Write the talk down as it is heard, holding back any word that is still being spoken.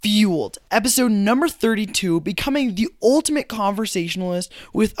Fueled, episode number 32, Becoming the Ultimate Conversationalist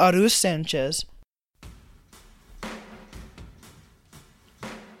with Arus Sanchez.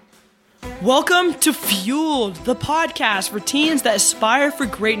 Welcome to Fueled, the podcast for teens that aspire for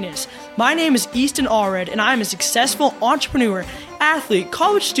greatness. My name is Easton Allred, and I am a successful entrepreneur, athlete,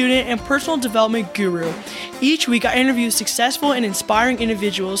 college student, and personal development guru. Each week, I interview successful and inspiring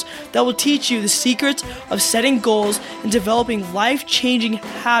individuals that will teach you the secrets of setting goals and developing life-changing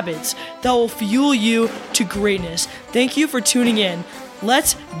habits that will fuel you to greatness. Thank you for tuning in.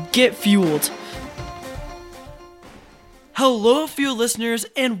 Let's get fueled. Hello, Fueled listeners,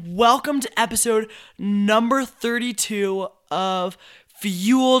 and welcome to episode number 32 of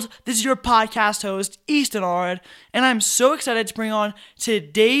Fueled. This is your podcast host, Easton Allred, and I'm so excited to bring on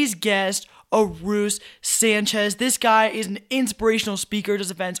today's guest, Arus Sanchez. This guy is an inspirational speaker,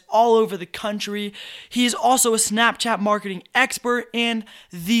 does events all over the country. He is also a Snapchat marketing expert and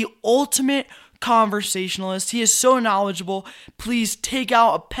the ultimate conversationalist. He is so knowledgeable. Please take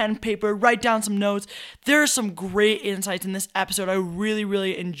out a pen, paper, write down some notes. There are some great insights in this episode I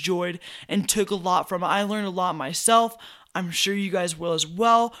really enjoyed and took a lot from it. I learned a lot myself. I'm sure you guys will as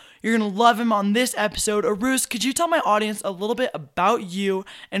well. You're going to love him on this episode. Arus, could you tell my audience a little bit about you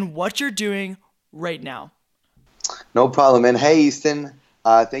and what you're doing right now? No problem, man. Hey, Easton.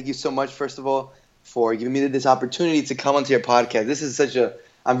 Thank you so much, first of all, for giving me this opportunity to come onto your podcast.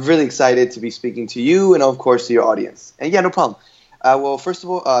 I'm really excited to be speaking to you and, of course, to your audience. And, yeah, no problem. Well, first of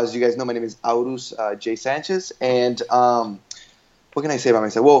all, as you guys know, my name is Arus J. Sanchez. And what can I say about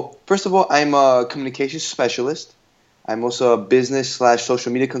myself? Well, first of all, I'm a communications specialist. I'm also a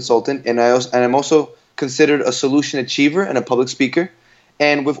business/social media consultant. And I'm also considered a solution achiever and a public speaker.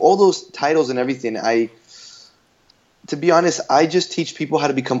 And with all those titles and everything, to be honest, I just teach people how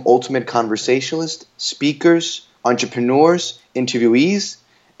to become ultimate conversationalists, speakers, entrepreneurs, interviewees,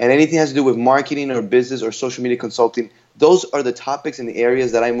 and anything that has to do with marketing or business or social media consulting. Those are the topics and the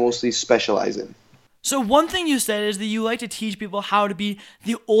areas that I mostly specialize in. So one thing you said is that you like to teach people how to be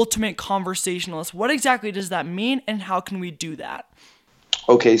the ultimate conversationalist. What exactly does that mean, and how can we do that?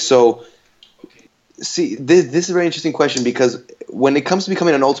 Okay, so see, this is a very interesting question, because when it comes to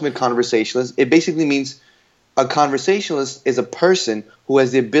becoming an ultimate conversationalist, it basically means a conversationalist is a person who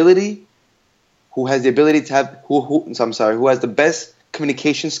has the ability who has the best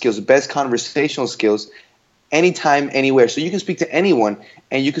communication skills, best conversational skills, anytime, anywhere. So you can speak to anyone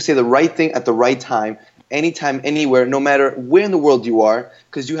and you can say the right thing at the right time, anytime, anywhere, no matter where in the world you are,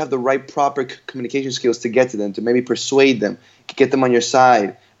 because you have the right proper communication skills to get to them, to maybe persuade them, get them on your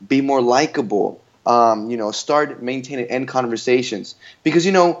side, be more likable, start, maintain, and end conversations. Because,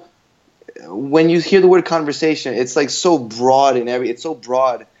 when you hear the word conversation, it's like so broad it's so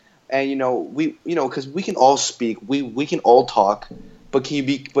broad. And because we can all speak, we can all talk, but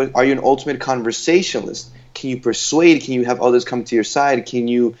are you an ultimate conversationalist? Can you persuade? Can you have others come to your side? Can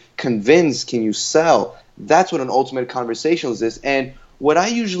you convince? Can you sell? That's what an ultimate conversationalist is. And what I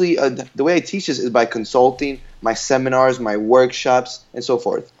usually, the way I teach this is by consulting, my seminars, my workshops, and so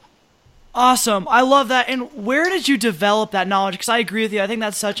forth. Awesome. I love that. And where did you develop that knowledge? Because I agree with you. I think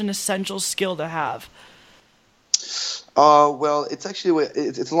that's such an essential skill to have. Well, it's actually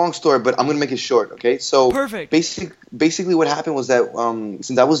it's a long story, but I'm gonna make it short. Okay, so perfect. Basically, what happened was that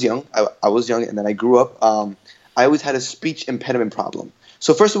since I was young, and then I grew up. I always had a speech impediment problem.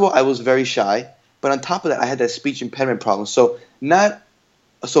 So first of all, I was very shy, but on top of that, I had that speech impediment problem. So not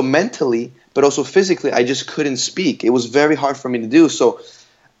so mentally, but also physically, I just couldn't speak. It was very hard for me to do. So,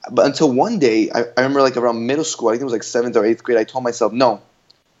 but until one day, I remember like around middle school, I think it was like 7th or 8th grade, I told myself, no,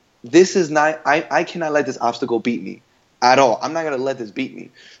 this is not. I cannot let this obstacle beat me. At all. I'm not going to let this beat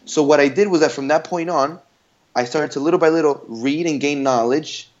me. So what I did was that from that point on, I started to little by little read and gain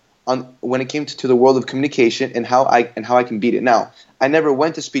knowledge on when it came to the world of communication and how I can beat it. Now, I never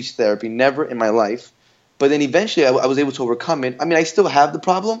went to speech therapy, never in my life. But then eventually I was able to overcome it. I mean, I still have the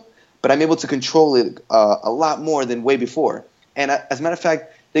problem, but I'm able to control it a lot more than way before. And as a matter of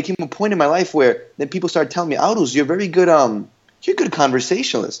fact, there came a point in my life where then people started telling me, Arus, you're very good, you're a good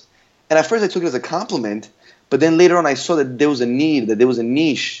conversationalist. And at first I took it as a compliment. But then later on, I saw that there was a need, that there was a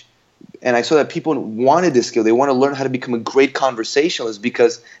niche, and I saw that people wanted this skill. They want to learn how to become a great conversationalist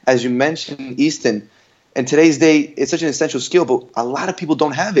because, as you mentioned, Easton, in today's day, it's such an essential skill, but a lot of people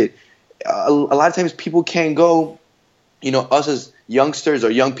don't have it. A lot of times people can't go, us as youngsters or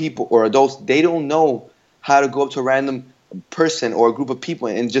young people or adults, they don't know how to go up to a random person or a group of people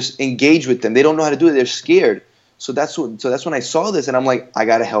and just engage with them. They don't know how to do it. They're scared. So that's when I saw this, and I'm like, I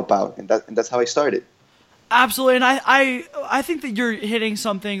got to help out, and that's how I started. Absolutely, and I think that you're hitting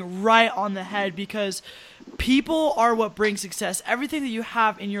something right on the head, because people are what bring success. Everything that you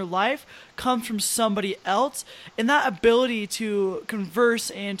have in your life comes from somebody else, and that ability to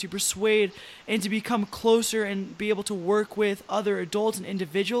converse and to persuade and to become closer and be able to work with other adults and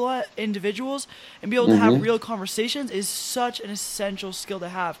individuals and be able to have real conversations is such an essential skill to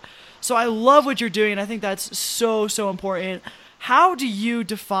have. So I love what you're doing, and I think that's so, so important. How do you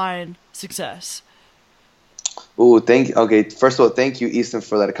define success? Oh, thank you. Okay, first of all, thank you, Easton,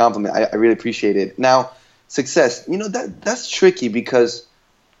 for that compliment. I really appreciate it. Now, success, that's tricky because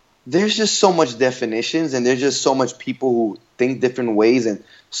there's just so much definitions and there's just so much people who think different ways, and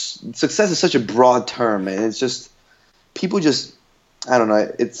success is such a broad term, and it's just people just, I don't know,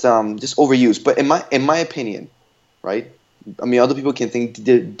 it's just overused. But in my opinion, right? I mean, other people can think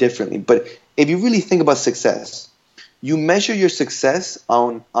differently, but if you really think about success, you measure your success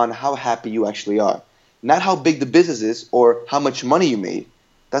on how happy you actually are. Not how big the business is or how much money you made.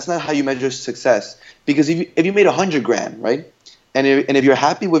 That's not how you measure success. Because if you made $100,000, right, and if you're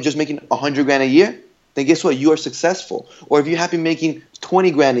happy with just making $100,000 a year, then guess what? You are successful. Or if you're happy making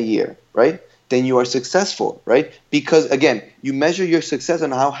 $20,000 a year, right, then you are successful, right? Because again, you measure your success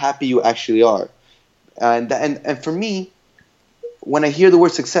on how happy you actually are. And for me, when I hear the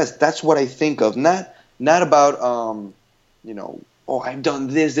word success, that's what I think of. Not about oh, I've done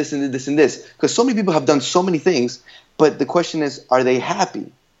this, this, and this, and this. Because so many people have done so many things, but the question is, are they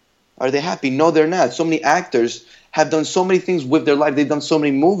happy? Are they happy? No, they're not. So many actors have done so many things with their life. They've done so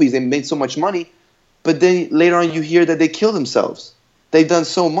many movies. They made so much money, but then later on you hear that they kill themselves. They've done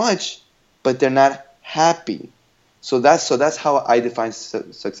so much, but they're not happy. So that's how I define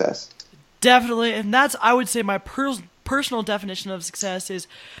success. Definitely, and that's, I would say, my personal definition of success is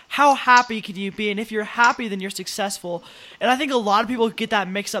how happy can you be, and if you're happy, then you're successful. And I think a lot of people get that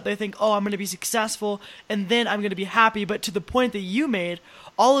mixed up. They think, oh, I'm going to be successful and then I'm going to be happy. But to the point that you made,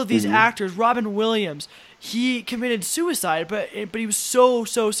 all of these actors, Robin Williams, he committed suicide, but he was so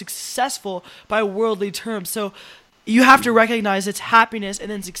successful by worldly terms. So you have to recognize it's happiness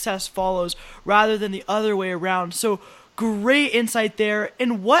and then success follows, rather than the other way around. So great insight there.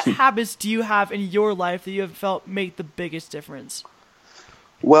 And what habits do you have in your life that you have felt make the biggest difference?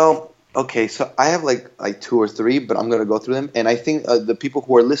 Well, okay, so I have like two or three, but I'm going to go through them. And I think the people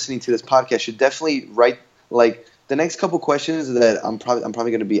who are listening to this podcast should definitely write the next couple questions that I'm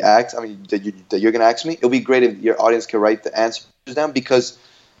probably going to be asked. I mean, that you're going to ask me. It'll be great if your audience can write the answers down, because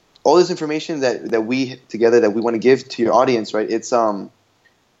all this information that we together that we want to give to your audience, right?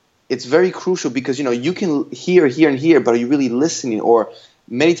 It's very crucial, because you can hear and hear, but are you really listening? Or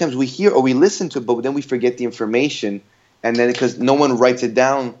many times we hear or we listen to it, but then we forget the information, and then because no one writes it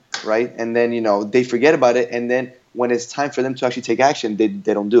down, right? And then they forget about it, and then when it's time for them to actually take action, they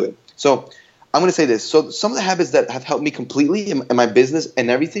don't do it. So I'm going to say this. So some of the habits that have helped me completely in my business and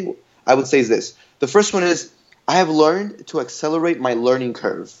everything, I would say is this. The first one is I have learned to accelerate my learning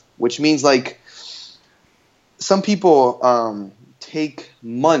curve, which means some people take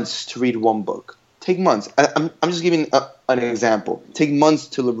months to read one book. Take months. I'm just giving an example. Take months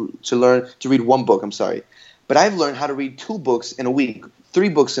to learn to read one book. I'm sorry, but I've learned how to read 2 books in a week, 3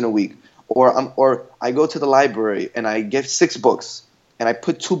 books in a week, or I go to the library and I get 6 books and I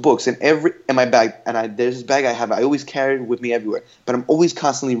put 2 books in my bag, and there's this bag I always carry it with me everywhere. But I'm always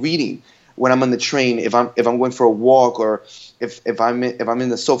constantly reading. When I'm on the train, if I'm going for a walk, or if I'm in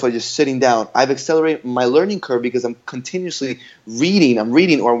the sofa just sitting down, I've accelerated my learning curve because I'm continuously reading. I'm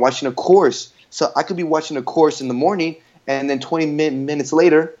reading, or I'm watching a course. So I could be watching a course in the morning, and then 20 minutes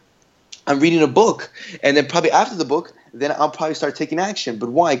later, I'm reading a book. And then probably after the book, then I'll probably start taking action. But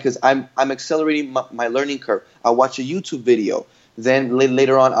why? Because I'm accelerating my learning curve. I'll watch a YouTube video. Then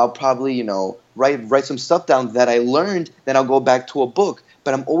later on, I'll probably write some stuff down that I learned. Then I'll go back to a book.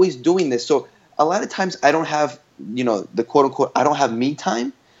 But I'm always doing this. So a lot of times I don't have, the quote unquote, I don't have me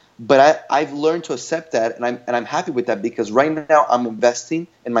time, but I've learned to accept that, and I'm happy with that, because right now I'm investing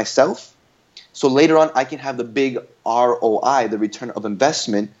in myself. So later on I can have the big ROI, the return of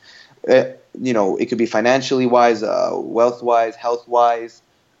investment. It could be financially wise, wealth wise, health wise,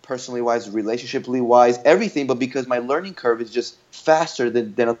 personally wise, relationshiply wise, everything. But because my learning curve is just faster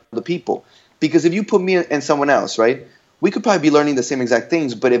than other people. Because if you put me and someone else, right? We could probably be learning the same exact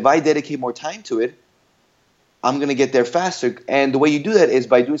things, but if I dedicate more time to it, I'm going to get there faster. And the way you do that is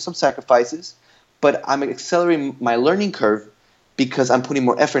by doing some sacrifices, but I'm accelerating my learning curve because I'm putting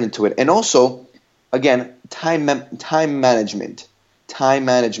more effort into it. And also, again, time management. Time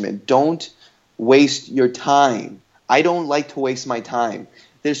management. Don't waste your time. I don't like to waste my time.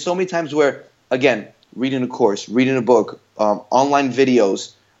 There's so many times where, again, reading a course, reading a book, online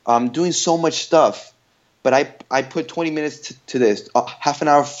videos, doing so much stuff. But I put 20 minutes to this, half an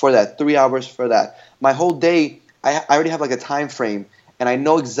hour for that, 3 hours for that. my whole day, I already have like a time frame, and I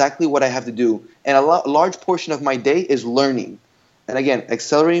know exactly what I have to do. And a large portion of my day is learning. And again,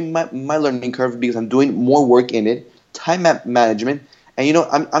 accelerating my learning curve because I'm doing more work in it, time management, and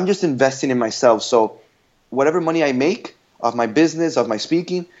I'm just investing in myself. So whatever money I make off my business, off my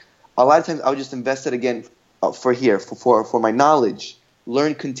speaking, a lot of times I would just invest it again for my knowledge,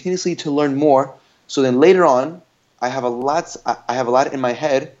 continuously to learn more. So then later on, I have a lot in my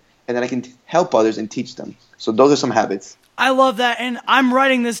head, and then I can help others and teach them. So those are some habits. I love that, and I'm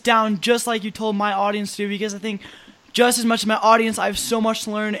writing this down just like you told my audience to, because I think just as much as my audience, I have so much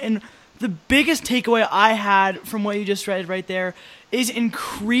to learn. And the biggest takeaway I had from what you just read right there is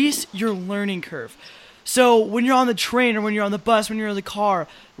increase your learning curve. So when you're on the train or when you're on the bus, when you're in the car,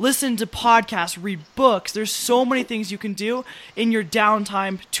 listen to podcasts, read books. There's so many things you can do in your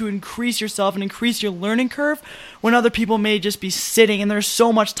downtime to increase yourself and increase your learning curve when other people may just be sitting, and there's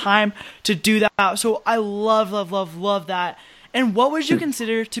so much time to do that. So I love, love, love, love that. And what would you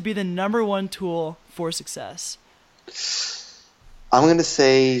consider to be the number one tool for success? I'm going to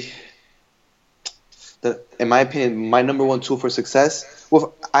say that, in my opinion, my number one tool for success,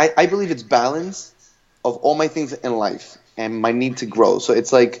 well, I believe it's balance of all my things in life and my need to grow. So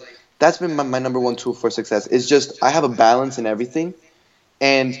it's like, that's been my number one tool for success. It's just, I have a balance in everything,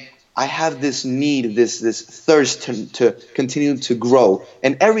 and I have this need, this thirst to continue to grow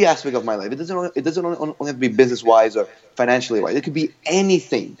in every aspect of my life. It doesn't only have to be business-wise or financially wise. It could be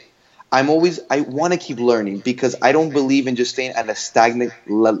anything. I want to keep learning, because I don't believe in just staying at a stagnant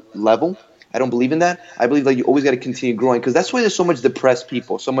level. I don't believe in that. I believe that you always got to continue growing, because that's why there's so much depressed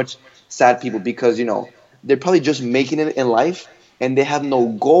people, so much sad people, because they're probably just making it in life and they have no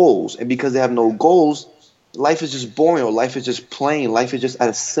goals. And because they have no goals, life is just boring, or life is just plain. Life is just at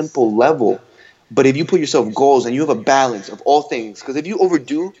a simple level. But if you put yourself goals and you have a balance of all things, because if you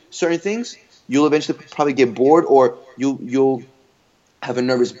overdo certain things, you'll eventually probably get bored, or you'll have a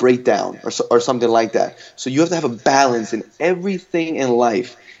nervous breakdown or something like that. So you have to have a balance in everything in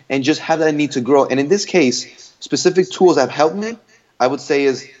life and just have that need to grow. And in this case, specific tools that have helped me, I would say,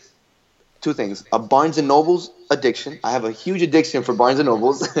 is two things. A Barnes & Noble's addiction. I have a huge addiction for Barnes &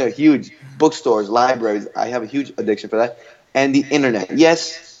 Noble's. Huge. Bookstores, libraries. I have a huge addiction for that. And the internet.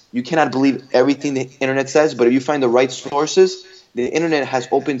 Yes, you cannot believe everything the internet says, but if you find the right sources, the internet has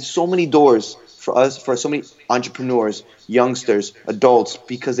opened so many doors for us, for so many entrepreneurs, youngsters, adults,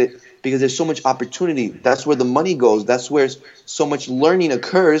 because there's so much opportunity. That's where the money goes. That's where so much learning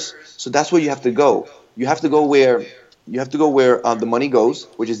occurs. So that's where you have to go. You have to go where the money goes,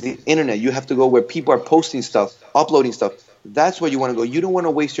 which is the internet. You have to go where people are posting stuff, uploading stuff. That's where you want to go. You don't want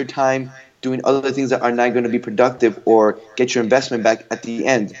to waste your time doing other things that are not going to be productive or get your investment back at the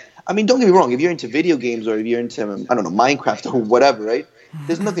end. I mean, don't get me wrong. If you're into video games, or if you're into, I don't know, Minecraft or whatever, right?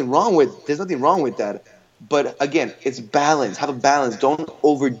 There's nothing wrong with that. But again, it's balance. Have a balance. Don't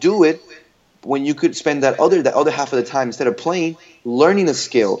overdo it when you could spend that other half of the time, instead of playing, learning a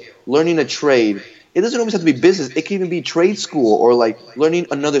skill, learning a trade. It doesn't always have to be business. It can even be trade school, or like learning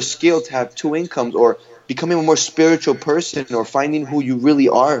another skill to have two incomes, or becoming a more spiritual person, or finding who you really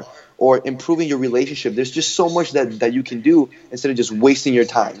are, or improving your relationship. There's just so much that you can do instead of just wasting your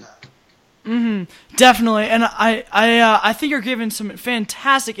time. Definitely, and I think you're giving some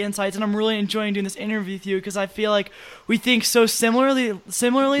fantastic insights, and I'm really enjoying doing this interview with you, because I feel like we think so similarly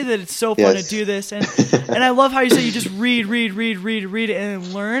that it's so fun to do this, and I love how you say you just read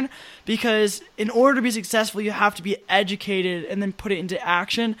and learn, because in order to be successful, you have to be educated and then put it into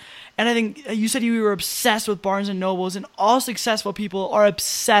action. And I think you said you were obsessed with Barnes and Nobles, and all successful people are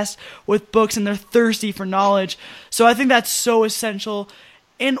obsessed with books, and they're thirsty for knowledge. So I think that's so essential.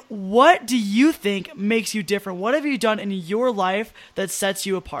 And what do you think makes you different? What have you done in your life that sets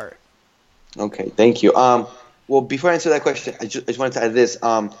you apart? Okay, thank you. Well, before I answer that question, I just wanted to add this.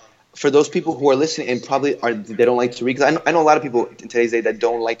 For those people who are listening and they don't like to read, because I know a lot of people in today's day that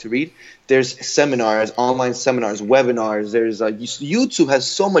don't like to read. There's seminars, online seminars, webinars. There's YouTube has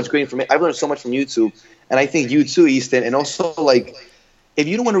so much great information. I've learned so much from YouTube, and I think you too, Easton. And also, like, if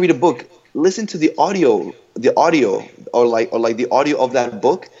you don't want to read a book, listen to the audio or the audio of that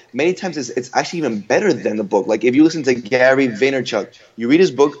book. Many times it's actually even better than the book. Like if you listen to Gary Vaynerchuk, you read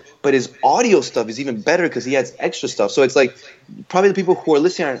his book, but his audio stuff is even better because he adds extra stuff. So it's like probably the people who are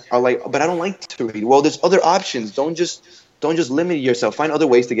listening are like, but I don't like to read. Well, there's other options. Don't just limit yourself. Find other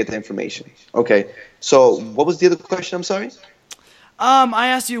ways to get the information. Okay. So what was the other question? I'm sorry. I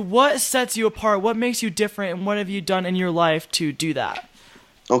asked you what sets you apart, what makes you different, and what have you done in your life to do that?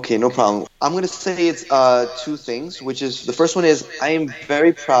 Okay, no problem. I'm going to say it's two things, which is the first one is I am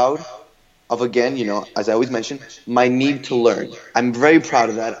very proud again, as I always mention, my need to learn. I'm very proud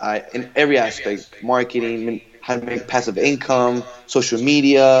of that. In every aspect, marketing, how to make passive income, social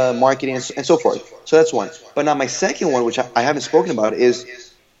media, marketing, and so forth. So that's one. But now my second one, which I haven't spoken about,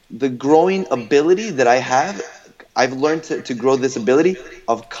 is the growing ability that I have. I've learned to grow this ability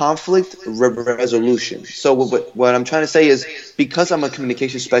of conflict resolution. So what I'm trying to say is, because I'm a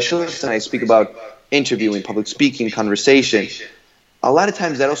communication specialist and I speak about interviewing, public speaking, conversation, a lot of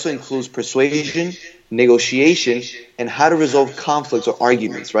times that also includes persuasion, negotiation, and how to resolve conflicts or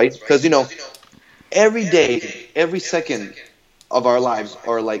arguments, right? Because, every day, every second of our lives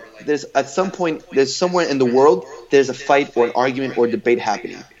are like, there's at some point, there's somewhere in the world, there's a fight or an argument or debate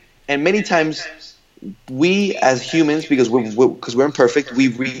happening. And many times we as humans, because we're imperfect, we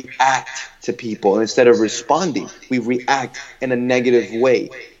react to people. And instead of responding, we react in a negative way.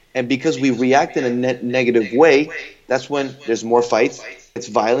 And because we react in a negative way, that's when there's more fights. It's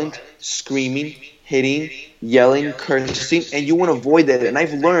violent, screaming, hitting, yelling, cursing, and you want to avoid that. And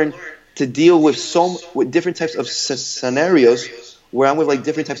I've learned to deal with different types of scenarios where I'm with like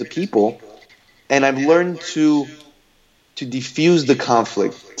different types of people, and I've learned to diffuse the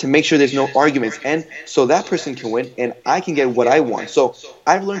conflict, to make sure there's no arguments, and so that person can win and I can get what I want. So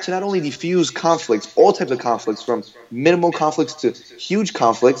I've learned to not only diffuse conflicts, all types of conflicts, from minimal conflicts to huge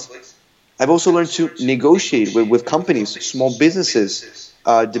conflicts. I've also learned to negotiate with companies, small businesses,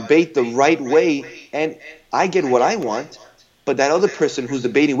 debate the right way, and I get what I want, but that other person who's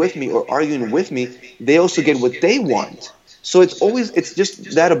debating with me or arguing with me, they also get what they want. So it's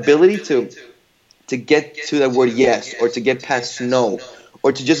just that ability to get to that word yes, or to get past no,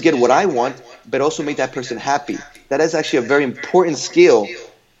 or to just get what I want, but also make that person happy. That is actually a very important skill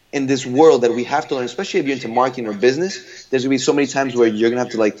in this world that we have to learn, especially if you're into marketing or business. There's gonna be so many times where you're gonna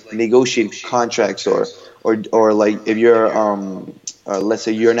have to like negotiate contracts, or like if you're let's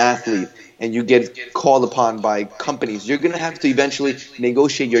say you're an athlete and you get called upon by companies, you're gonna have to eventually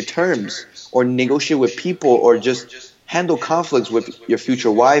negotiate your terms, or negotiate with people, or just handle conflicts with your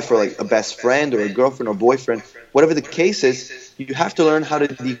future wife, or like a best friend, or a girlfriend or boyfriend. Whatever the case is, you have to learn how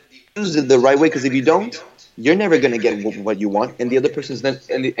to use it the right way, because if you don't, you're never going to get what you want, and the other person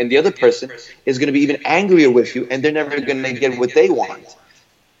is going to be even angrier with you, and they're never going to get what they want.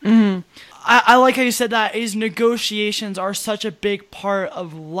 Mm-hmm. I like how you said that. Is negotiations are such a big part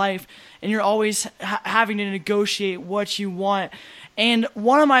of life, and you're always having to negotiate what you want. And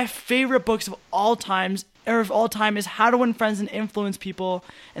one of my favorite books of all time is How to Win Friends and Influence People,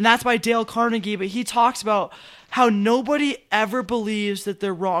 and that's by Dale Carnegie. But he talks about how nobody ever believes that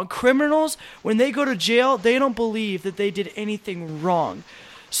they're wrong. Criminals, when they go to jail, they don't believe that they did anything wrong.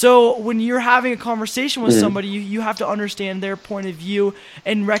 So when you're having a conversation with somebody, you have to understand their point of view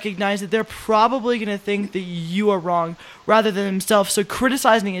and recognize that they're probably going to think that you are wrong rather than themselves. So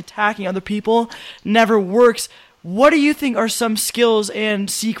criticizing and attacking other people never works. What do you think are some skills and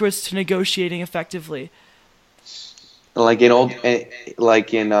secrets to negotiating effectively? Like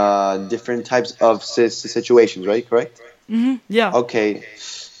in different types of situations, right? Correct? Mm-hmm. Yeah. Okay.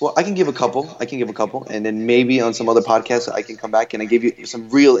 Well, I can give a couple, and then maybe on some other podcasts I can come back and I give you some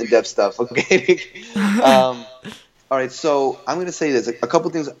real in-depth stuff. Okay. All right. So I'm going to say this. A couple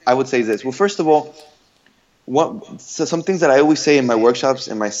things I would say is this. Well, first of all, some things that I always say in my workshops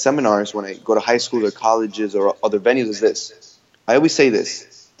and my seminars when I go to high schools or colleges or other venues is this. I always say this.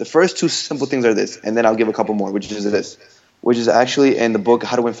 The first two simple things are this, and then I'll give a couple more, which is actually in the book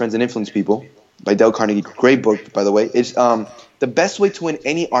How to Win Friends and Influence People by Dale Carnegie. Great book, by the way. It's the best way to win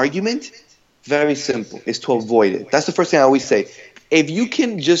any argument, very simple, is to avoid it. That's the first thing I always say. If you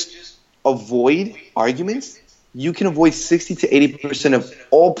can just avoid arguments, you can avoid 60 to 80% of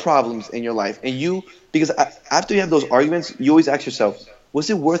all problems in your life. And because after you have those arguments, you always ask yourself,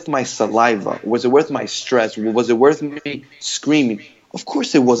 was it worth my saliva? Was it worth my stress? Was it worth me screaming? Of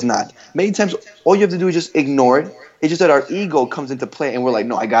course it was not. Many times, all you have to do is just ignore it. It's just that our ego comes into play, and we're like,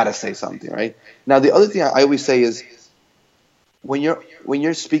 no, I gotta say something, right? Now, the other thing I always say is, when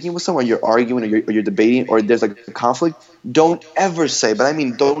you're speaking with someone, you're arguing or you're debating, or there's like a conflict, don't ever say,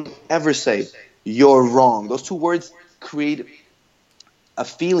 you're wrong. Those two words create a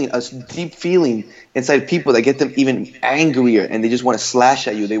deep feeling inside people that get them even angrier, and they just want to slash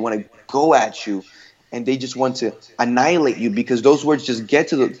at you. They want to go at you. And they just want to annihilate you, because those words just get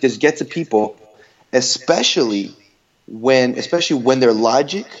to people, especially when their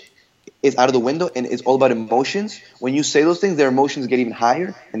logic is out of the window and it's all about emotions. When you say those things, their emotions get even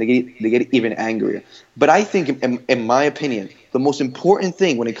higher and they get even angrier. But I think, in my opinion, the most important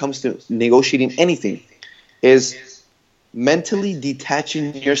thing when it comes to negotiating anything is mentally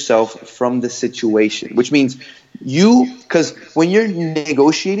detaching yourself from the situation, which means because when you're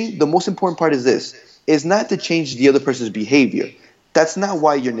negotiating, the most important part is this, is not to change the other person's behavior. That's not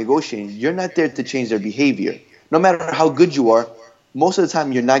why you're negotiating. You're not there to change their behavior. No matter how good you are, most of the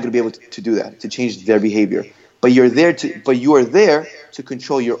time you're not going to be able to do that, to change their behavior. But you are there to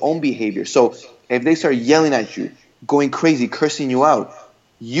control your own behavior. So if they start yelling at you, going crazy, cursing you out,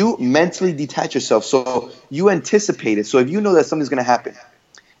 you mentally detach yourself. So you anticipate it. So if you know that something's going to happen,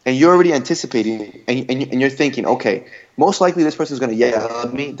 and you're already anticipating, and you're thinking, okay, most likely this person's going to yell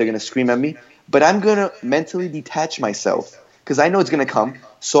at me, they're going to scream at me, but I'm going to mentally detach myself because I know it's going to come.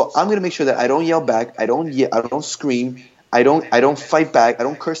 So I'm going to make sure that I don't yell back, I don't scream, I don't fight back, I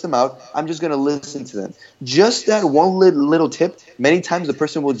don't curse them out. I'm just going to listen to them. Just that one little tip, many times the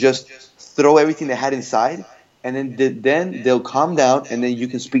person will just throw everything they had inside, and then they'll calm down, and then you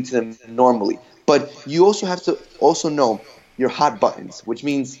can speak to them normally. But you also have to know your hot buttons, which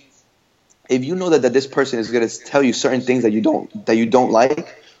means if you know that this person is going to tell you certain things that you don't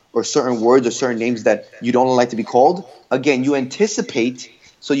like, or certain words or certain names that you don't like to be called, again, you anticipate,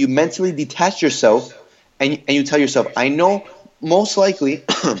 so you mentally detach yourself, and you tell yourself, I know most likely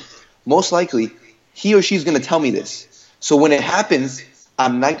he or she's going to tell me this. So when it happens,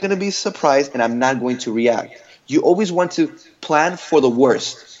 I'm not going to be surprised and I'm not going to react. You always want to plan for the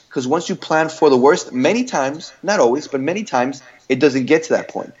worst, because once you plan for the worst, many times, not always, but many times, it doesn't get to that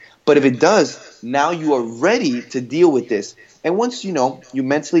point. But if it does, now you are ready to deal with this. And once you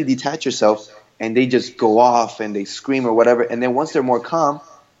mentally detach yourself and they just go off and they scream or whatever, and then once they're more calm,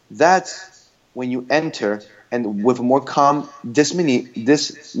 that's when you enter, and with a more calm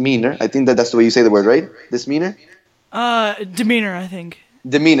demeanor, I think that's the way you say the word, right? Demeanor, I think.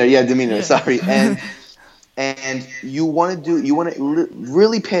 Demeanor, yeah. Sorry, and you want to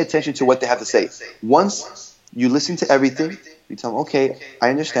really pay attention to what they have to say. Once you listen to everything, you tell them, okay, I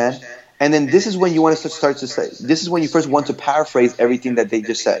understand, and then this is when you want to start to say. This is when you first want to paraphrase everything that they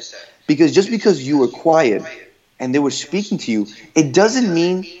just said, because just because you were quiet and they were speaking to you, it doesn't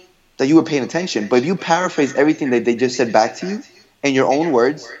mean that you were paying attention. But if you paraphrase everything that they just said back to you in your own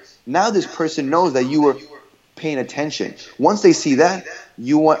words, now this person knows that you were paying attention. Once they see that,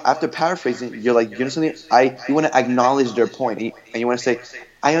 after paraphrasing, you're like, you know something? You want to acknowledge their point, and you want to say,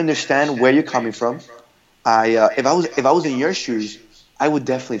 I understand where you're coming from. If I was in your shoes, I would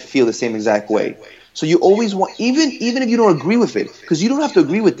definitely feel the same exact way. So you always want, even if you don't agree with it, because you don't have to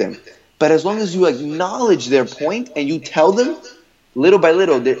agree with them, but as long as you acknowledge their point and you tell them, little by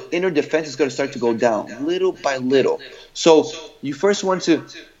little, their inner defense is going to start to go down, little by little. So you first want to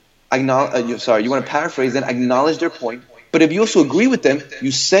acknowledge. You want to paraphrase, then acknowledge their point. But if you also agree with them,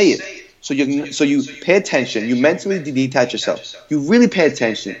 you say it. So you pay attention. You mentally detach yourself. You really pay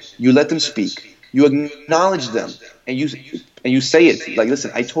attention. You let them speak. You acknowledge them, and you say it. Like,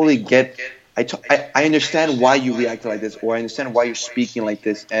 listen, I totally get. I understand why you reacted like this, or I understand why you're speaking like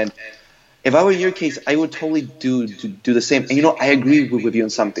this, and if I were in your case, I would totally do the same. And I agree with you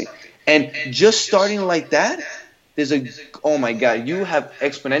on something. And just starting like that, oh my God, you have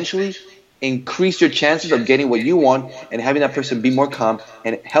exponentially increased your chances of getting what you want and having that person be more calm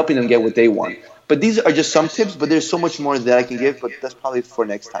and helping them get what they want. But these are just some tips, but there's so much more that I can give, but that's probably for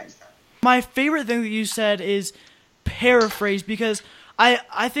next time. My favorite thing that you said is paraphrase, because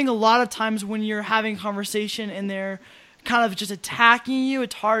I think a lot of times when you're having a conversation and they're kind of just attacking you,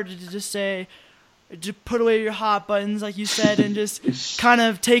 it's hard to just say, just put away your hot buttons, like you said, and just kind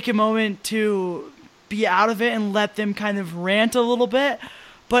of take a moment to be out of it and let them kind of rant a little bit.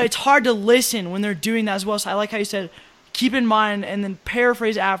 But it's hard to listen when they're doing that as well. So I like how you said, keep in mind and then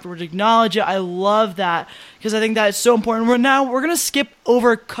paraphrase afterwards, acknowledge it. I love that, because I think that is so important. We're going to skip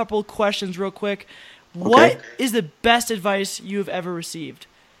over a couple questions real quick. Okay. What is the best advice you have ever received?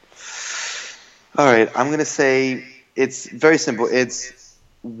 All right, I'm going to say, it's very simple. It's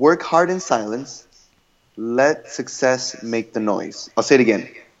work hard in silence. Let success make the noise. I'll say it again.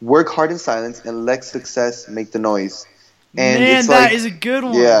 Work hard in silence and let success make the noise. And man, that is a good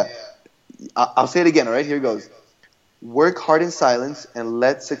one. Yeah. I'll say it again, all right? Here it goes. Work hard in silence and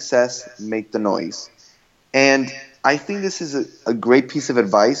let success make the noise. And I think this is a great piece of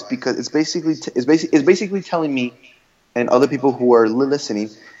advice, because it's basically telling me and other people who are listening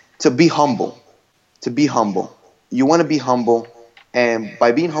to be humble. To be humble. You want to be humble, and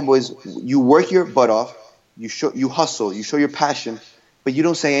by being humble is you work your butt off, you hustle, you show your passion, but you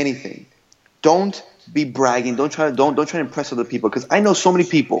don't say anything. Don't be bragging. Don't try to impress other people, because I know so many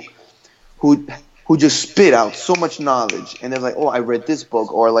people who just spit out so much knowledge, and they're like, oh, I read this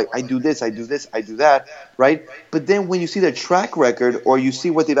book, or like, I do this, I do that, right? But then when you see their track record, or you see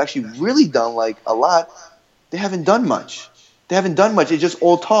what they've actually really done, like a lot, they haven't done much. They haven't done much. It's just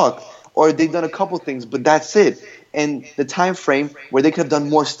all talk, or they've done a couple things, but that's it. And the time frame where they could have done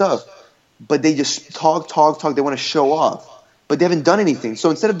more stuff, but they just talk. They want to show off, but they haven't done anything.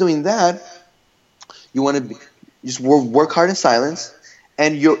 So instead of doing that, you want to just work hard in silence,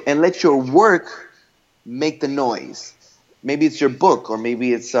 and let your work make the noise. Maybe it's your book, or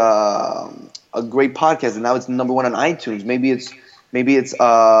maybe it's a great podcast, and now it's number one on iTunes. Maybe it's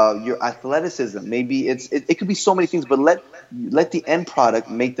your athleticism. Maybe it could be so many things, but let the end product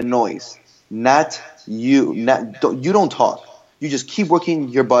make the noise, not you. You don't talk. You just keep working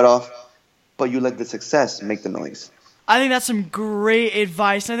your butt off, but you let the success make the noise. I think that's some great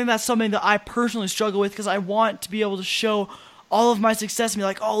advice. And I think that's something that I personally struggle with, because I want to be able to show all of my success and be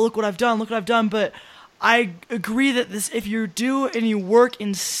like, oh, look what I've done. But I agree that if you do and you work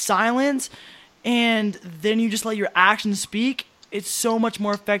in silence and then you just let your actions speak, it's so much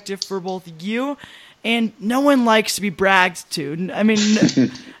more effective for both you, and no one likes to be bragged to. I mean,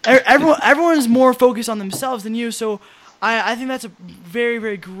 everyone is more focused on themselves than you, so I think that's a very,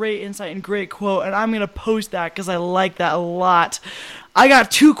 very great insight and great quote, and I'm going to post that because I like that a lot. I got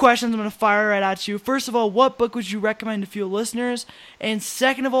 2 questions I'm going to fire right at you. First of all, what book would you recommend to Fuel listeners? And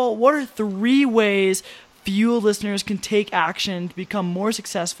second of all, what are 3 ways Fuel listeners can take action to become more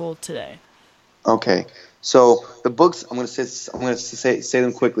successful today? Okay, so the books, I'm going to say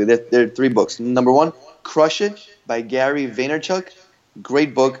them quickly. There are 3 books. Number 1, Crush It by Gary Vaynerchuk.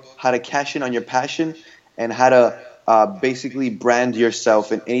 Great book, how to cash in on your passion and how to basically brand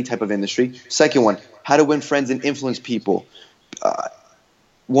yourself in any type of industry. Second one, how to win friends and influence people.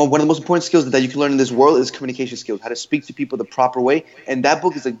 One of the most important skills that you can learn in this world is communication skills, how to speak to people the proper way. And that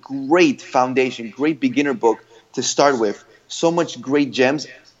book is a great foundation, great beginner book to start with. So much great gems.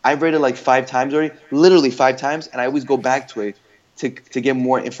 I've read it like 5 times already, literally 5 times, and I always go back to it to get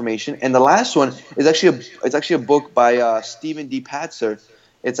more information. And the last one is actually a book by Stephen D. Patzer.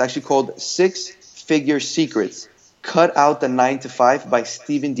 It's actually called 6-Figure Secrets. Cut Out the 9 to 5 by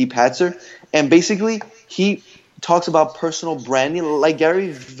Stephen D. Patzer. And basically, he talks about personal branding like Gary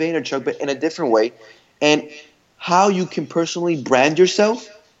Vaynerchuk, but in a different way, and how you can personally brand yourself,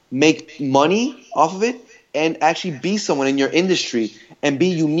 make money off of it, and actually be someone in your industry and be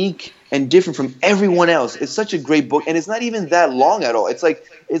unique and different from everyone else. It's such a great book, and it's not even that long at all. It's like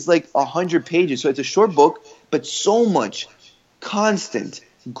 100 pages, so it's a short book, but so much constant,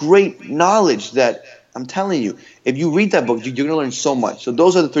 great knowledge that I'm telling you, if you read that book, you're going to learn so much. So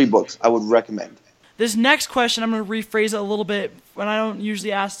those are the 3 books I would recommend. This next question, I'm going to rephrase it a little bit, and I don't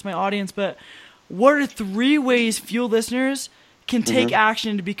usually ask my audience, but what are 3 ways Fuel listeners can take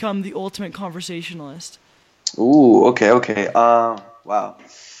action to become the ultimate conversationalist? Ooh, okay. Wow.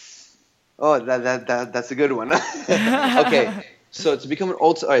 Oh, that's a good one. Okay, so to become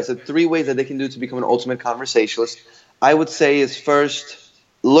all right, so 3 ways that they can do to become an ultimate conversationalist. I would say is first,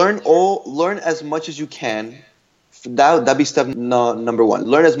 learn as much as you can. That'd be step number 1.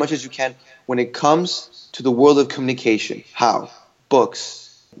 Learn as much as you can when it comes to the world of communication. How?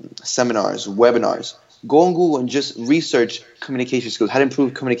 Books, seminars, webinars. Go on Google and just research communication skills, how to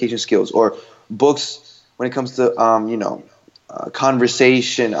improve communication skills, or books when it comes to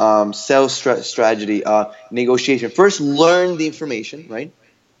conversation, sales strategy, negotiation. First, learn the information, right?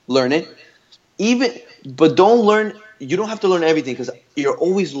 Learn it. But don't learn. You don't have to learn everything because you're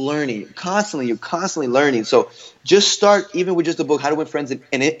always learning. You're constantly learning. So just start even with just a book, How to Win Friends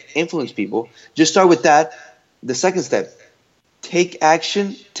and Influence People. Just start with that. The second step, take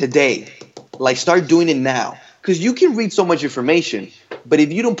action today. Like start doing it now. Because you can read so much information, but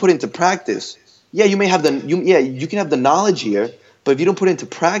if you don't put it into practice, you may have you can have the knowledge here, but if you don't put it into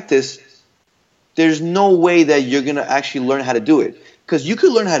practice, there's no way that you're going to actually learn how to do it. Because you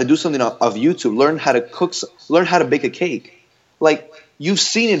could learn how to do something off YouTube, learn how to cook, learn how to bake a cake. Like, you've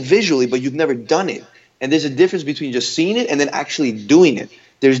seen it visually, but you've never done it. And there's a difference between just seeing it and then actually doing it.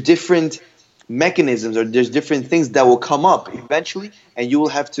 There's different mechanisms, or there's different things that will come up eventually, and you will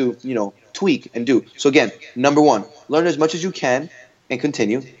have to, tweak and do. So again, number 1, learn as much as you can and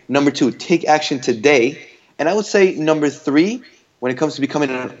continue. Number 2, take action today. And I would say number 3, when it comes to becoming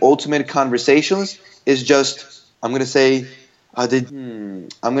an ultimate conversationalist, is just, I'm going to say,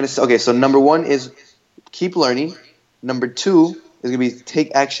 okay, so number 1 is keep learning. Number 2 is going to be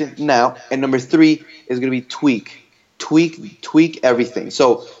take action now. And number 3 is going to be tweak everything.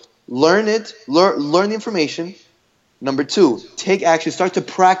 So learn it, learn the information. Number 2, take action, start to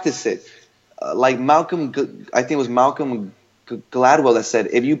practice it. Like Malcolm Gladwell that said,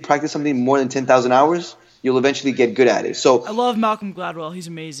 if you practice something more than 10,000 hours, you'll eventually get good at it. So I love Malcolm Gladwell. He's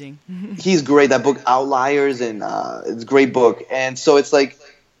amazing. He's great. That book, Outliers, and it's a great book. And so it's like,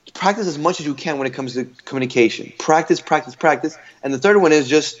 practice as much as you can when it comes to communication. Practice, practice, practice. And the third one is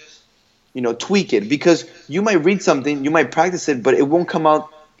just, tweak it, because you might read something, you might practice it, but it won't come out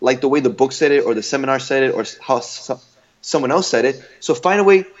like the way the book said it or the seminar said it or how someone else said it. So find a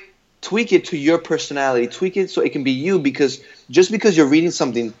way, tweak it to your personality, tweak it so it can be you, because just because you're reading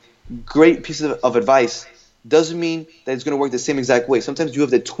something, great piece of advice, doesn't mean that it's going to work the same exact way. Sometimes you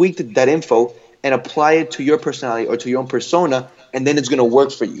have to tweak that info and apply it to your personality or to your own persona, and then it's going to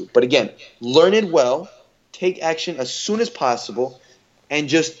work for you. But again, learn it well, take action as soon as possible, and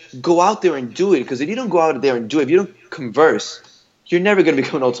just go out there and do it. Because if you don't go out there and do it, if you don't converse, you're never going to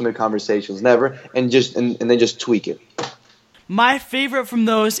become an ultimate conversationalist, never. And then just tweak it. My favorite from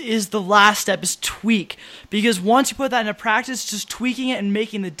those is the last step, is tweak. Because once you put that into practice, just tweaking it and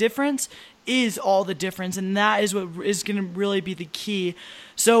making the difference is all the difference, and that is what is going to really be the key.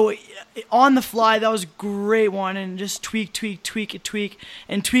 So on the fly, that was a great one, and just tweak,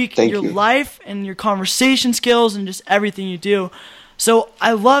 and tweak your life and your conversation skills and just everything you do. So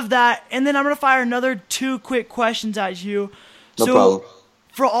I love that. And then I'm going to fire another 2 quick questions at you. No problem.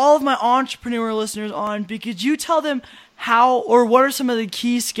 For all of my entrepreneur listeners on, could you tell them how or what are some of the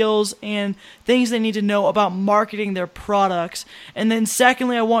key skills and things they need to know about marketing their products? And then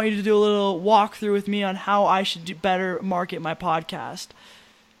secondly, I want you to do a little walkthrough with me on how I should better market my podcast.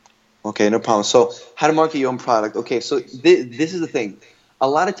 Okay, no problem. So how to market your own product. Okay, so this is the thing. A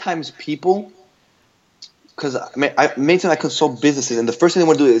lot of times people, because many times I consult businesses, and the first thing they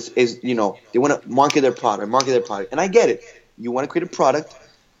want to do is they want to market their product. And I get it. You want to create a product,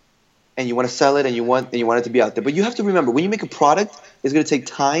 and you want to sell it, and you want it to be out there. But you have to remember, when you make a product, it's going to take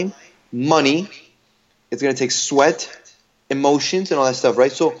time, money, it's going to take sweat, emotions, and all that stuff,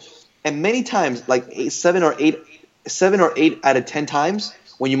 right? So, and many times, like 7 or 8 out of 10 times,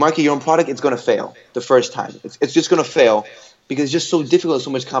 when you market your own product, it's going to fail the first time. It's just going to fail because it's just so difficult,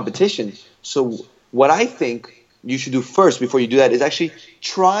 so much competition. So what I think you should do first before you do that is actually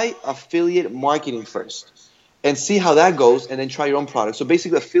try affiliate marketing first and see how that goes, and then try your own product. So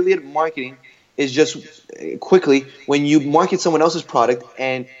basically, affiliate marketing is just quickly when you market someone else's product,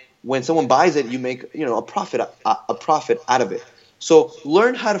 and when someone buys it, you make a profit out of it. So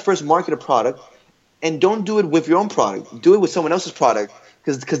learn how to first market a product, and don't do it with your own product. Do it with someone else's product,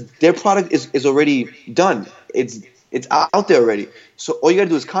 because their product is already done. It's out there already. So all you got to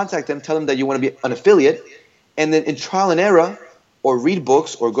do is contact them, tell them that you want to be an affiliate, and then in trial and error, or read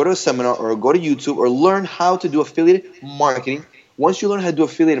books, or go to a seminar, or go to YouTube, or learn how to do affiliate marketing. Once you learn how to do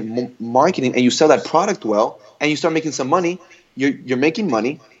affiliate marketing and you sell that product well, and you start making some money, you're making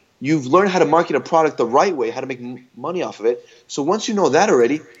money. You've learned how to market a product the right way, how to make money off of it. So once you know that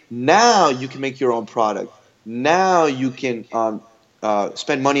already, now you can make your own product. Now you can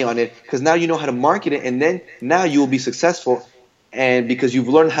spend money on it, because now you know how to market it, and then now you will be successful, and because you've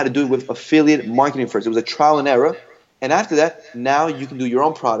learned how to do it with affiliate marketing first. It was a trial and error. And after that, now you can do your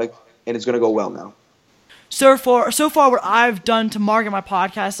own product, and it's going to go well now. So far, what I've done to market my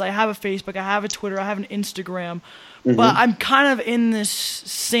podcast, I have a Facebook, I have a Twitter, I have an Instagram, but I'm kind of in this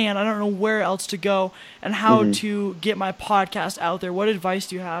sand. I don't know where else to go and how to get my podcast out there. What advice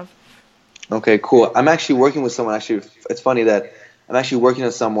do you have? Okay, cool. I'm actually working with someone. Actually, it's funny that I'm actually working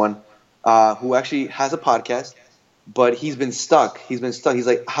with someone who actually has a podcast, but he's been stuck. He's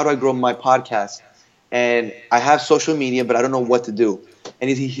like, how do I grow my podcast? And I have social media, but I don't know what to do. And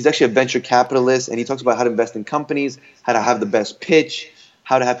he's actually a venture capitalist, and he talks about how to invest in companies, how to have the best pitch,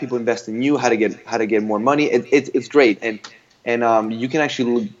 how to have people invest in you, how to get more money. It's great. And you can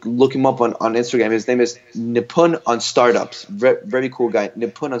actually look him up on Instagram. His name is Nipun on Startups. Very cool guy.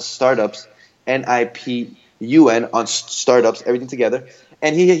 Nipun on Startups, Nipun on Startups, everything together.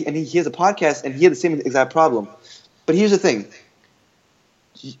 And he has a podcast, and he had the same exact problem. But here's the thing.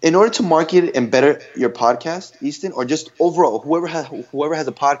 In order to market and better your podcast, Easton, or just overall, whoever has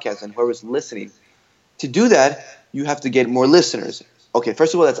a podcast and whoever's listening, to do that, you have to get more listeners. Okay,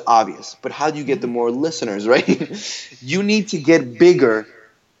 first of all, that's obvious. But how do you get the more listeners, right? You need to get bigger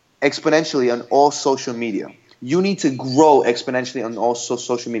exponentially on all social media. You need to grow exponentially on all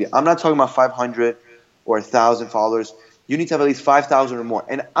social media. I'm not talking about 500 or 1,000 followers. You need to have at least 5,000 or more.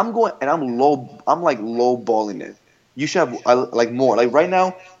 And I'm low balling it. You should have like more. Like right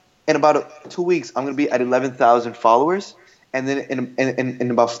now, in about 2 weeks, I'm going to be at 11,000 followers. And then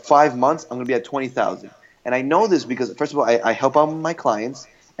in about 5 months, I'm going to be at 20,000. And I know this because, first of all, I help out my clients.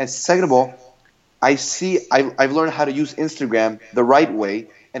 And second of all, I've learned how to use Instagram the right way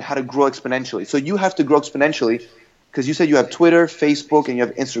and how to grow exponentially. So you have to grow exponentially because you said you have Twitter, Facebook, and you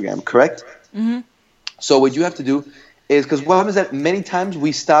have Instagram, correct? Mm-hmm. So what you have to do is, because what happens is that many times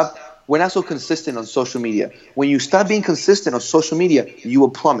we stop we're not so consistent on social media. When you stop being consistent on social media, you will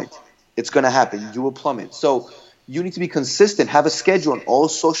plummet. It's going to happen. You will plummet. So you need to be consistent, have a schedule on all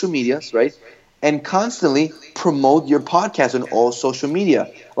social medias, right? And constantly promote your podcast on all social media.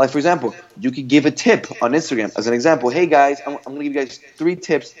 Like, for example, you could give a tip on Instagram as an example. Hey guys, I'm going to give you guys 3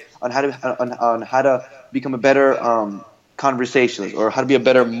 tips on how to become a better conversationalist, or how to be a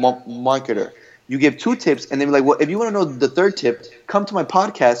better marketer. You give 2 tips, and then be like, well, if you want to know the 3rd tip, come to my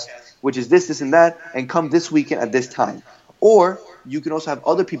podcast, which is this, and that, and come this weekend at this time. Or you can also have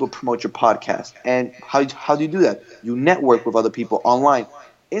other people promote your podcast. And how do you do that? You network with other people online.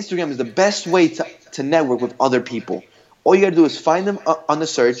 Instagram is the best way to network with other people. All you got to do is find them on the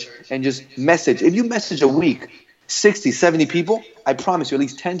search and just message. If you message a week, 60, 70 people, I promise you at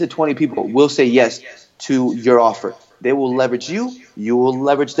least 10 to 20 people will say yes to your offer. They will leverage you. You will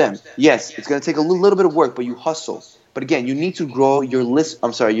leverage them. Yes, it's going to take a little bit of work, but you hustle. But again, you need to grow your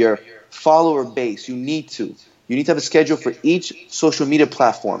your follower base. You need to have a schedule for each social media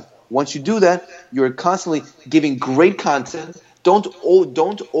platform. Once you do that, you're constantly giving great content. Don't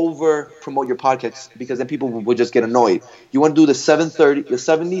over promote your podcast, because then people will just get annoyed. You want to do the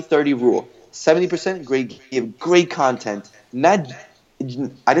 70-30 rule. 70% give great content. I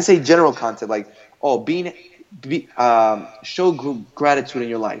didn't say general content like show gratitude in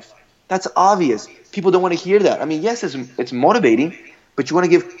your life. That's obvious. People don't want to hear that. I mean, yes, it's motivating, but you want to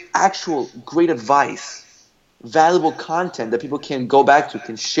give actual great advice, valuable content that people can go back to,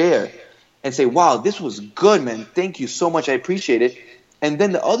 can share, and say, wow, this was good, man. Thank you so much. I appreciate it. And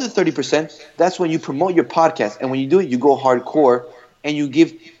then the other 30%, that's when you promote your podcast. And when you do it, you go hardcore and you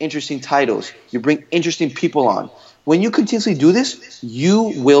give interesting titles. You bring interesting people on. When you continuously do this,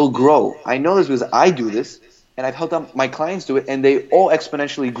 you will grow. I know this because I do this, and I've helped out my clients do it, and they all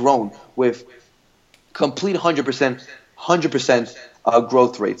exponentially grown with complete 100%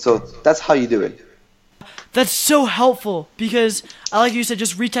 growth rate. So that's how you do it. That's so helpful, because, like you said,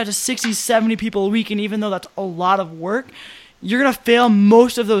 just reach out to 60, 70 people a week, and even though that's a lot of work, you're going to fail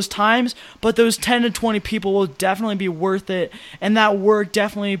most of those times, but those 10 to 20 people will definitely be worth it, and that work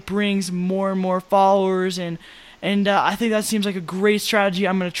definitely brings more and more followers, and I think that seems like a great strategy.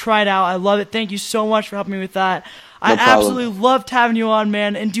 I'm going to try it out. I love it. Thank you so much for helping me with that. I absolutely loved having you on,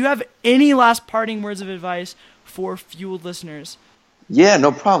 man, and do you have any last parting words of advice for Fueled listeners? Yeah,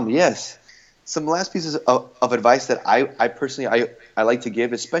 no problem. Yes. Some last pieces of advice that I personally like to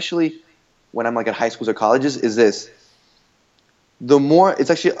give, especially when I'm like at high schools or colleges, is this. It's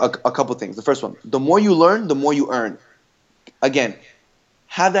actually a couple things. The first one, the more you learn, the more you earn. Again,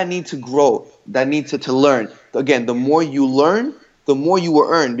 have that need to grow, that need to learn. Again, the more you learn, the more you will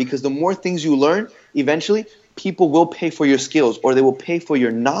earn, because the more things you learn, eventually people will pay for your skills, or they will pay for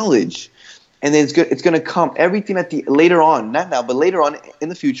your knowledge. And then it's going to come. Everything later on, not now, but later on in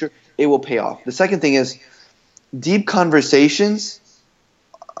the future, it will pay off. The second thing is deep conversations.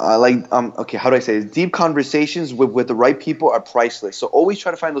 How do I say this? Deep conversations with the right people are priceless. So always try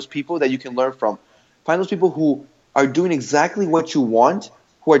to find those people that you can learn from. Find those people who are doing exactly what you want,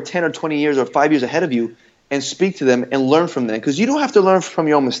 who are 10 or 20 years or 5 years ahead of you, and speak to them and learn from them. Because you don't have to learn from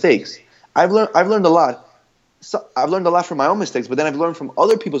your own mistakes. I've learned a lot. So I've learned a lot from my own mistakes, but then I've learned from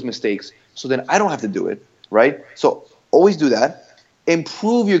other people's mistakes, so then I don't have to do it, right? So always do that.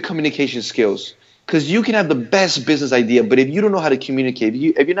 Improve your communication skills, because you can have the best business idea, but if you don't know how to communicate,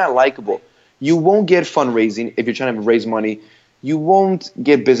 if you're not likable, you won't get fundraising. If you're trying to raise money, you won't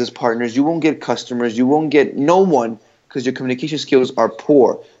get business partners, you won't get customers, you won't get no one, because your communication skills are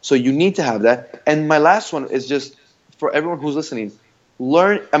poor. So you need to have that. And my last one is just for everyone who's listening,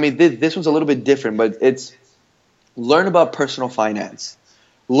 learn. I mean, this one's a little bit different, but it's learn about personal finance,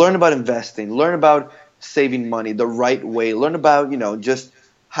 learn about investing, learn about saving money the right way, learn about, just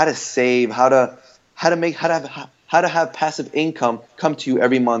how to save, how to have passive income come to you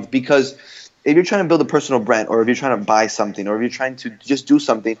every month. Because if you're trying to build a personal brand, or if you're trying to buy something, or if you're trying to just do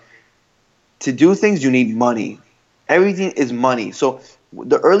something, to do things, you need money. Everything is money. So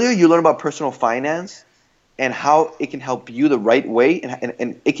the earlier you learn about personal finance and how it can help you the right way,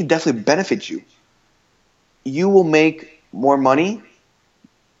 and it can definitely benefit you, you will make more money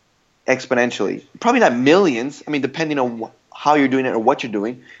exponentially. Probably not millions. I mean, depending on how you're doing it or what you're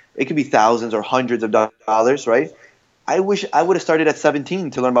doing, it could be thousands or hundreds of dollars, right? I wish I would have started at 17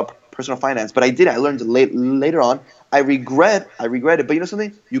 to learn about personal finance, but I did. I learned later on. I regret it, but you know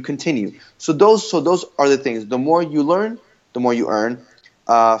something? You continue. So those are the things. The more you learn, the more you earn.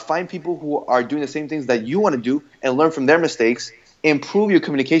 Find people who are doing the same things that you want to do and learn from their mistakes. Improve your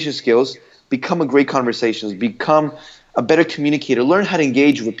communication skills. Become a great conversationalist. Become a better communicator. Learn how to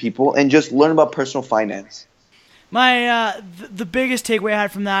engage with people, and just learn about personal finance. The biggest takeaway I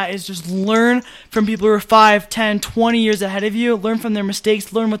had from that is just learn from people who are 5, 10, 20 years ahead of you. Learn from their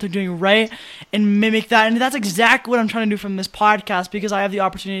mistakes, learn what they're doing right, and mimic that. And that's exactly what I'm trying to do from this podcast, because I have the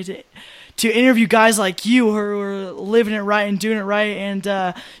opportunity to interview guys like you who are living it right and doing it right,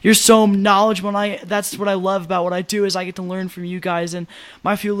 and you're so knowledgeable. And that's what I love about what I do, is I get to learn from you guys, and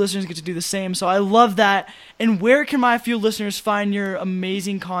my few listeners get to do the same. So I love that. And where can my few listeners find your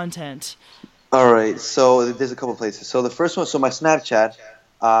amazing content? All right, so there's a couple places. So the first one, so my Snapchat,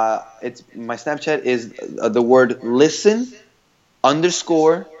 is the word listen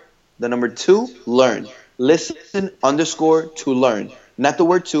 _, the number 2, learn. Listen _ to learn. Not the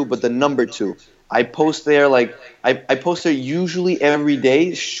word 2, but the number 2. I post there I post there usually every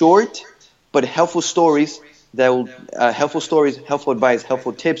day, short but helpful stories that will helpful advice,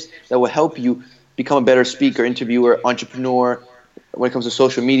 helpful tips that will help you become a better speaker, interviewer, entrepreneur, when it comes to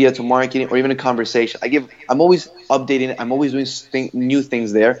social media, to marketing, or even a conversation. I'm always updating it. I'm always doing new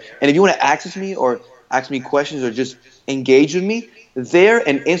things there. And if you want to access me or ask me questions or just engage with me, there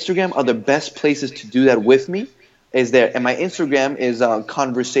and Instagram are the best places to do that with me. Is there. And my Instagram is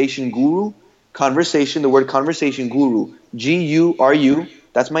Conversation Guru. The word Conversation Guru. GURU.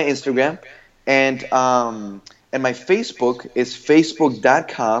 That's my Instagram. And my Facebook is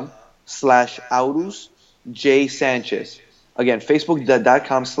facebook.com/Aurus J. Sanchez. Again,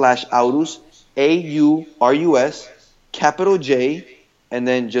 facebook.com/Aurus, AURUS, capital J, and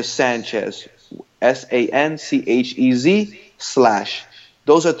then just Sanchez, SANCHEZ /.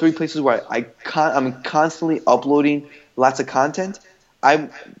 Those are 3 places where I'm constantly uploading lots of content. I'm,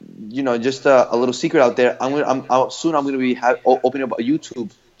 just a little secret out there. I'm going to be opening up a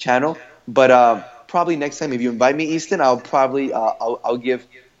YouTube channel, but probably next time, if you invite me, Easton, I'll give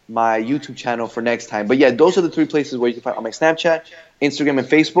my YouTube channel for next time. But yeah, those are the 3 places where you can find on my Snapchat, Instagram, and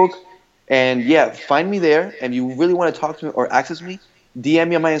Facebook. And yeah, find me there. And you really want to talk to me or access me, DM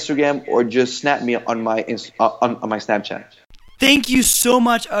me on my Instagram or just snap me on my on my Snapchat. Thank you so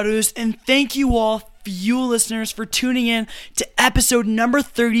much, Aurus, and thank you all, Fuel listeners, for tuning in to episode number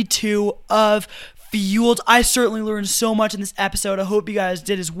 32 of Fueled. I certainly learned so much in this episode. I hope you guys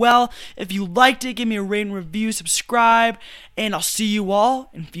did as well. If you liked it, give me a rate and review, subscribe, and I'll see you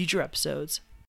all in future episodes.